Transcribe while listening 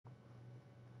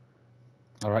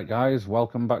Alright guys,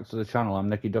 welcome back to the channel. I'm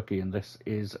Nicky Ducky and this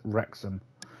is Wrexham.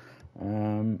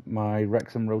 My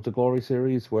Wrexham Road to Glory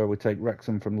series, where we take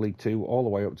Wrexham from League 2 all the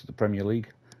way up to the Premier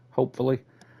League, hopefully.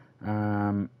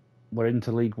 We're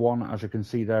into League 1, as you can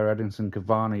see there. Edinson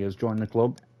Cavani has joined the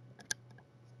club.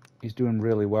 He's doing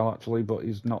really well actually, but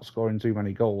he's not scoring too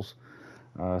many goals,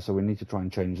 so we need to try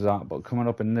and change that. But coming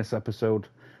up in this episode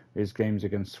is games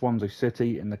against Swansea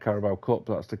City in the Carabao Cup.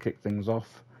 That's to kick things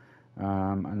off.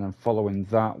 And then following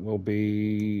that will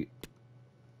be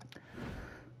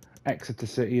Exeter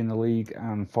City in the league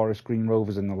and Forest Green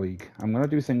Rovers in the league. I'm going to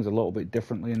do things a little bit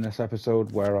differently in this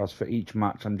episode, whereas for each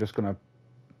match I'm just going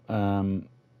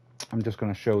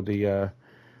to show the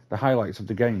highlights of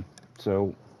the game.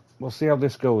 So we'll see how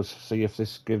this goes. See if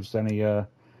this gives any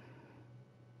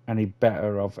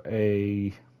better of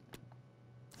a,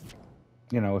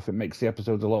 if it makes the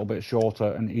episodes a little bit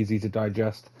shorter and easy to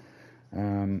digest.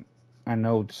 I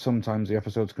know sometimes the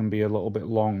episodes can be a little bit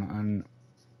long, and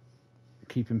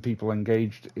keeping people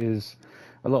engaged is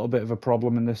a little bit of a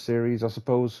problem in this series, I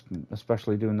suppose,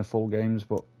 especially doing the full games,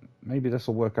 but maybe this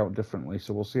will work out differently,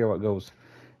 so we'll see how it goes.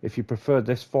 If you prefer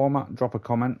this format, drop a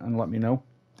comment and let me know,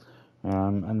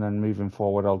 and then moving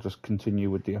forward I'll just continue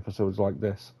with the episodes like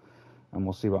this, and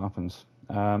we'll see what happens.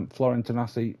 Florent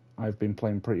Tanassi, I've been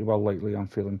playing pretty well lately. I'm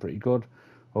feeling pretty good.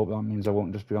 Hope that means I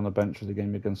won't just be on the bench for the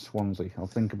game against Swansea. I'll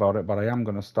think about it, but I am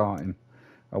going to start him.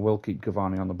 I will keep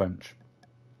Cavani on the bench.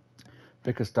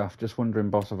 Bickerstaff, just wondering,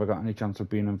 boss, have I got any chance of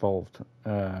being involved?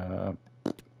 I'll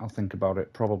think about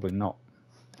it. Probably not.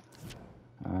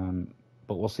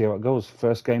 But we'll see how it goes.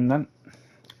 First game then.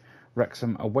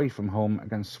 Wrexham away from home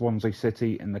against Swansea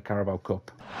City in the Carabao Cup.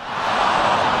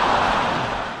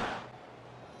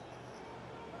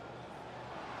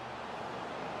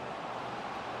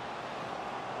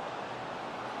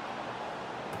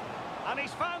 And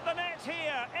he's found the net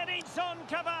here. Edinson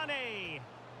Cavani.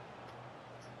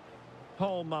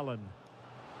 Paul Mullen.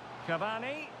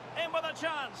 Cavani in with a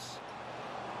chance.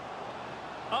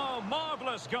 Oh,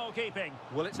 marvellous goalkeeping.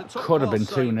 Well, it's a top Could have been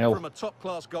class 2-0 from a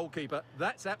top-class goalkeeper.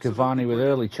 That's absolutely Cavani with brilliant.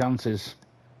 early chances.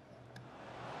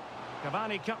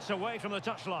 Cavani cuts away from the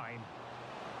touchline.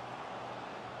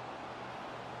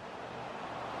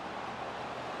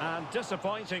 And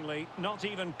disappointingly, not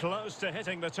even close to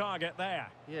hitting the target there.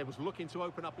 Yeah, was looking to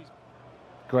open up his...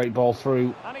 Great ball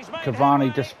through. And he's made Cavani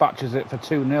headway. dispatches it for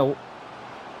 2-0.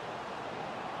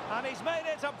 And he's made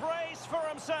it a brace for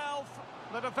himself.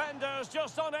 The defender's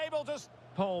just unable to...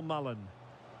 Paul Mullen.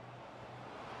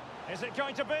 Is it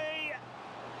going to be?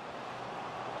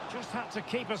 Just had to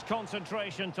keep his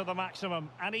concentration to the maximum,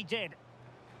 and he did.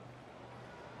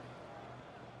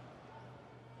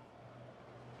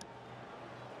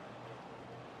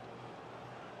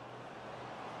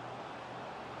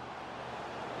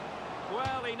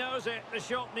 Well, he knows it. The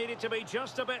shot needed to be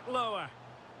just a bit lower.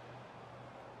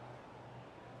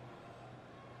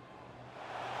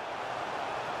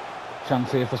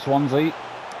 Chance here for Swansea.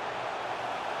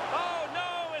 Oh,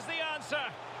 no, is the answer.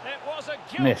 It was a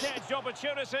Missed. gilt-edged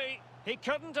opportunity. He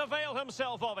couldn't avail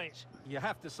himself of it. You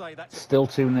have to say that's... Still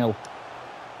 2-0.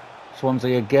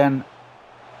 Swansea again.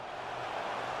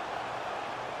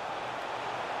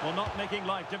 Well, not making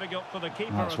life difficult for the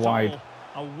keeper That's at wide.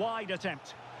 all. A wide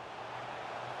attempt.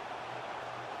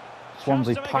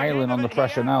 Swansea Chance to make a piling game on of the it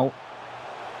pressure here. now.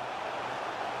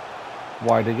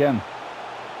 Wide again.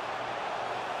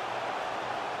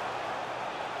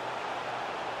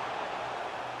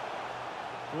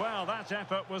 Well, that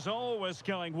effort was always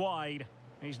going wide.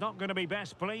 He's not going to be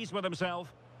best pleased with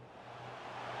himself.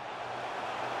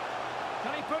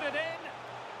 Can he put it in?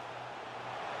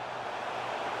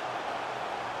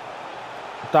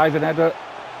 Diving header.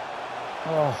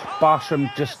 Oh, Barsham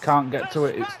just can't get to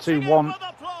it. It's 2-1.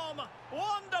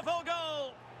 Wonderful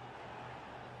goal.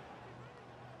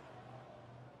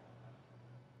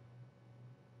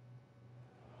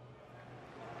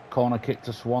 Corner kick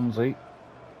to Swansea.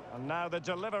 And now the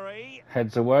delivery.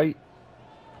 Heads away.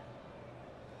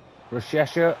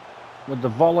 Rashesha with the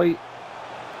volley.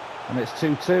 And it's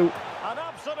 2-2. An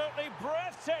absolutely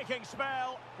breathtaking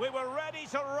spell. We were ready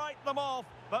to write them off,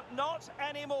 but not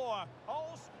anymore.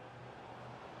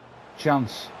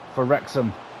 Chance for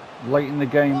Wrexham. Late in the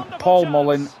game. Wonderful Paul chance.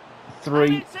 Mullen.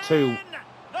 And it's 3-2. in.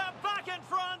 They're back in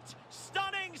front.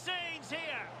 Stunning scenes here.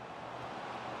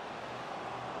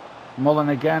 Mullen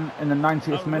again in the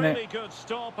 90th A minute. really good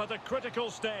stop at a critical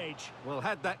stage. Well,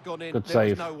 had that gone in, Good there save.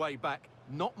 was no way back.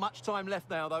 Not much time left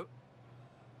now, though.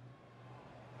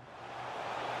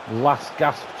 Last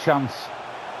gasp chance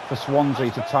for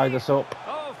Swansea to tie this up.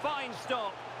 Oh, fine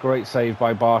stop. Great save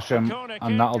by Barsham, Corner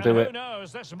and kick, that'll do who it.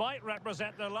 knows, this might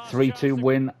represent their last 3-2 chance to-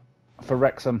 win for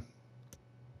Wrexham.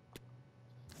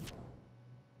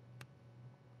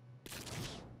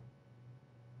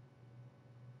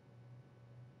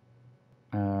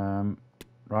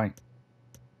 Right,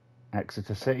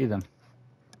 Exeter City then.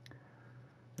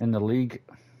 In the league,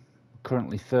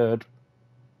 currently third.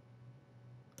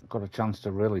 Got a chance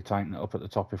to really tighten it up at the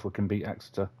top if we can beat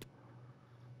Exeter.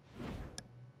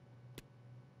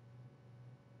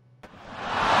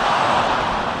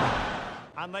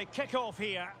 And they kick off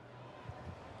here.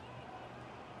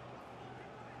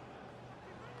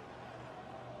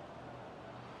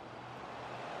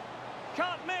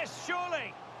 Can't miss,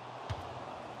 surely.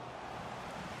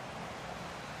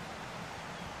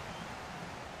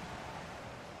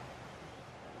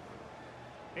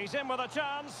 He's in with a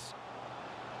chance.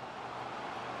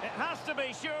 It has to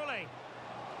be, surely.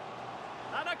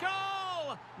 And a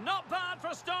goal! Not bad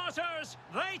for starters.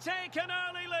 They take an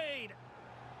early lead.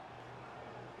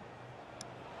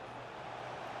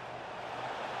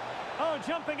 Oh,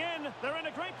 jumping in. They're in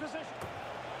a great position.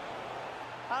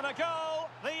 And a goal,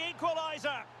 the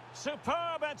equaliser.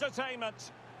 Superb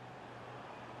entertainment.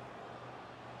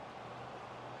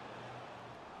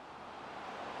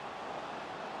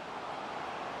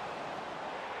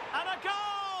 And a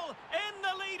goal! In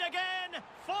the lead again.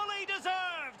 Fully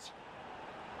deserved.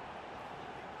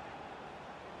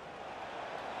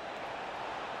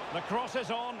 The cross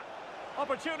is on.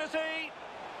 Opportunity.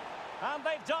 And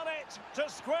they've done it to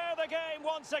square the game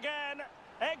once again.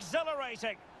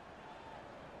 Exhilarating.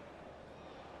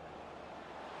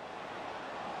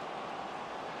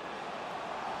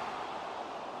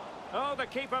 Oh, the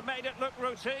keeper made it look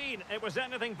routine. It was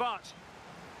anything but.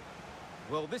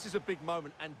 Well, this is a big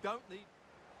moment and don't need...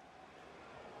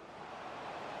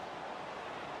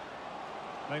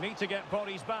 They need to get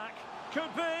bodies back.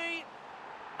 Could be.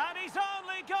 And he's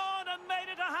only gone and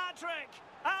made it a hat-trick.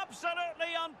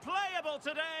 Absolutely unplayable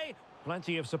today.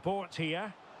 Plenty of support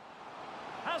here.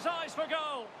 Has eyes for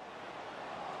goal.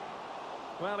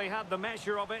 Well, he had the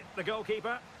measure of it, the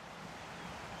goalkeeper.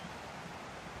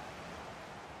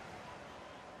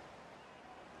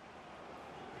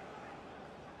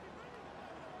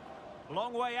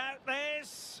 Long way out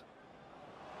this.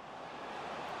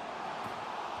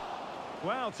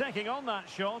 Well, taking on that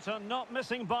shot and not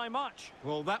missing by much.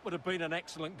 Well, that would have been an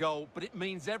excellent goal, but it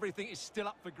means everything is still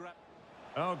up for grabs.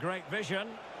 Oh, great vision.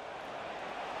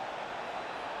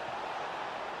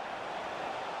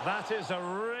 That is a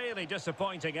really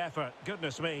disappointing effort.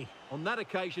 Goodness me. On that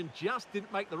occasion, just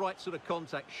didn't make the right sort of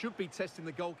contact. Should be testing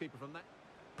the goalkeeper from that.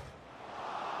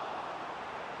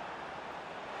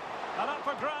 And up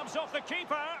for grabs off the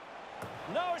keeper.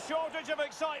 No shortage of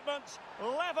excitement.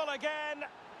 Level again.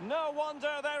 No wonder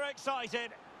they're excited.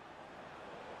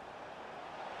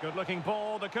 Good-looking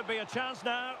ball. There could be a chance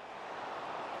now.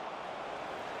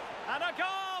 And a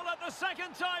goal at the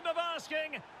second time of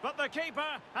asking. But the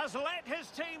keeper has let his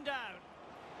team down.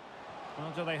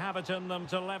 Well, do they have it in them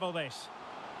to level this?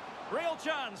 Real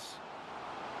chance.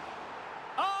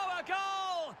 Oh, a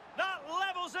goal! That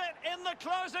levels it in the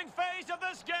closing phase of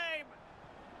this game.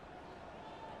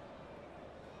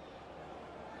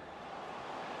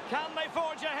 Can they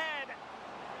forge ahead?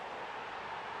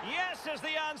 Yes is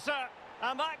the answer.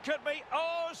 And that could be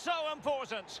oh so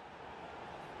important.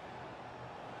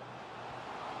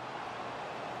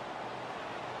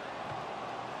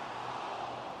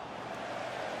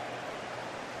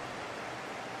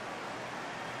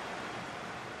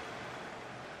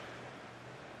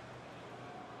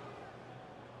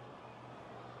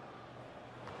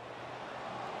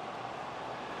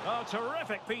 Oh,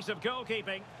 terrific piece of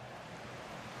goalkeeping.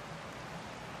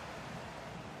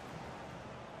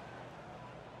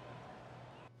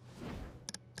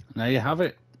 There you have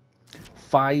it.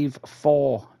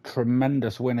 5-4.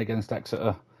 Tremendous win against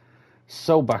Exeter.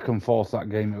 So back and forth that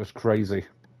game, it was crazy.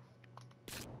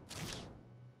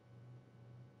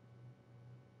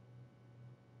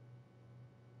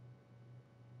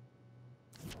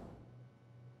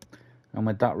 And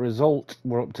with that result,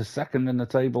 we're up to second in the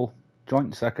table.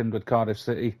 Joint second with Cardiff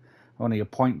City. Only a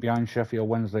point behind Sheffield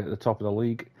Wednesday at the top of the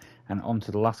league. And on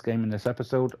to the last game in this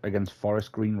episode against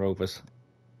Forest Green Rovers.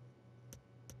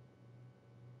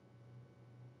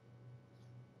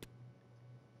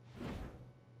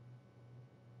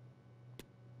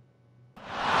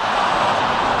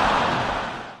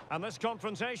 And this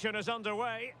confrontation is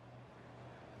underway.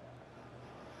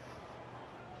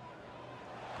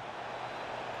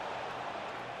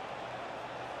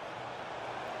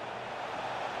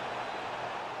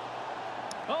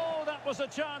 Oh, that was a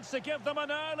chance to give them an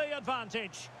early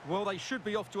advantage. Well, they should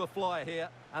be off to a flyer here,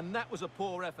 and that was a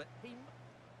poor effort.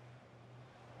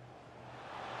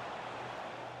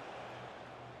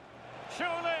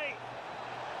 surely.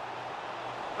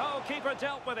 Oh, keeper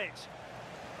dealt with it.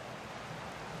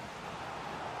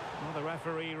 Well, the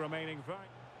referee remaining very...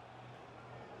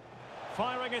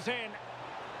 Firing it in.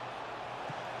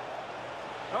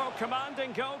 Oh,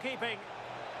 commanding goalkeeping.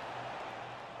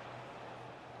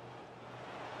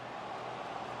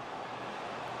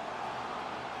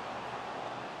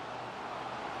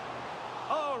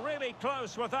 Oh, really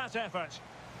close with that effort.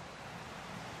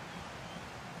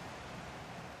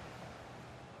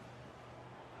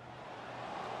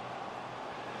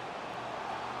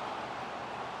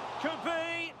 Could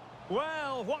be.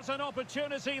 Well, what an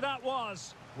opportunity that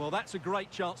was. Well, that's a great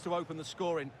chance to open the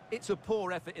scoring. It's a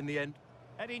poor effort in the end.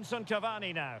 Edinson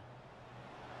Cavani now.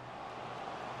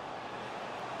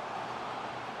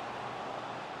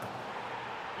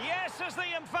 Yes is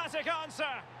the emphatic answer.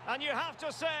 And you have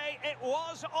to say it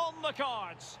was on the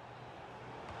cards.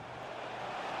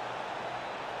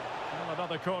 Well,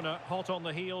 another corner, hot on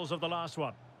the heels of the last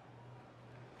one.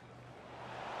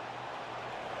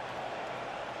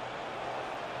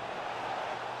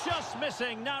 Just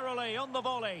missing narrowly on the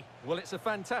volley. Well, it's a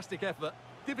fantastic effort.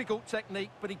 Difficult technique,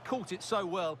 but he caught it so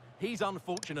well. He's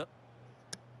unfortunate.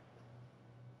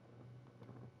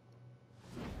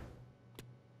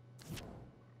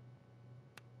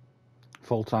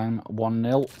 Full time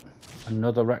 1-0.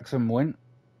 Another Wrexham win.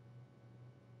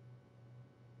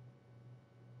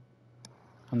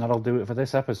 And that'll do it for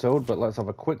this episode, but let's have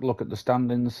a quick look at the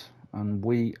standings. And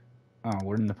we're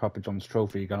in the Papa John's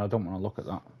Trophy again. I don't want to look at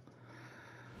that.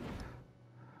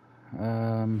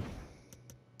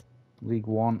 League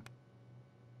One.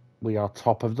 We are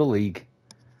top of the league.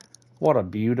 What a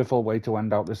beautiful way to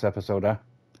end out this episode, eh?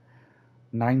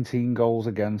 19 goals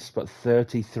against, but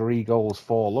 33 goals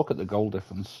for. Look at the goal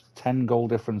difference. 10 goal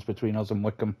difference between us and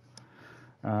Wycombe.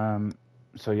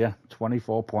 So yeah,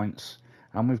 24 points.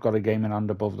 And we've got a game in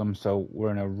hand above them, so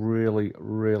we're in a really,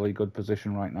 really good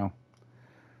position right now.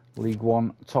 League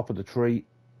One, top of the tree.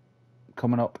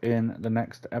 Coming up in the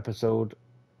next episode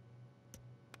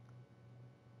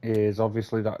is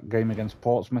obviously that game against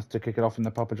Portsmouth to kick it off in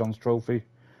the Papa John's Trophy,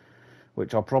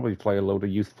 which I'll probably play a load of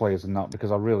youth players in that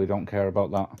because I really don't care about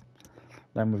that.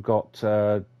 Then we've got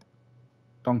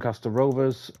Doncaster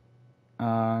Rovers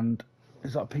and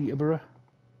is that Peterborough?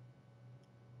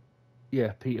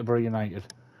 Yeah, Peterborough United.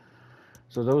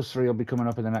 So those three will be coming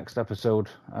up in the next episode.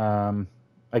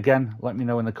 Again, let me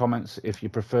know in the comments if you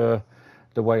prefer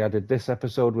the way I did this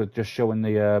episode with just showing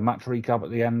the match recap at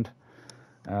the end.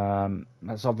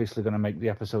 That's obviously going to make the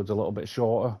episodes a little bit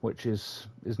shorter, which is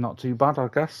not too bad, I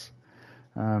guess.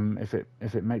 If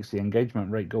it makes the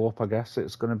engagement rate go up, I guess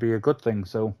it's going to be a good thing.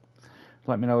 So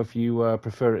let me know if you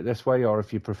prefer it this way or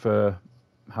if you prefer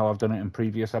how I've done it in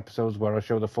previous episodes where I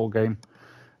show the full game.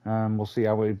 We'll see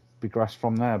how we progress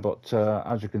from there. But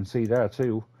as you can see there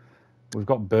too, we've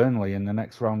got Burnley in the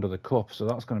next round of the Cup, so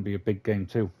that's going to be a big game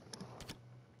too.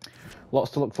 Lots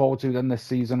to look forward to then this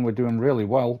season. We're doing really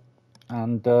well.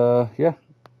 And yeah,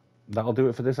 that'll do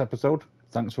it for this episode.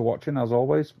 Thanks for watching as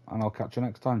always, and I'll catch you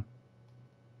next time.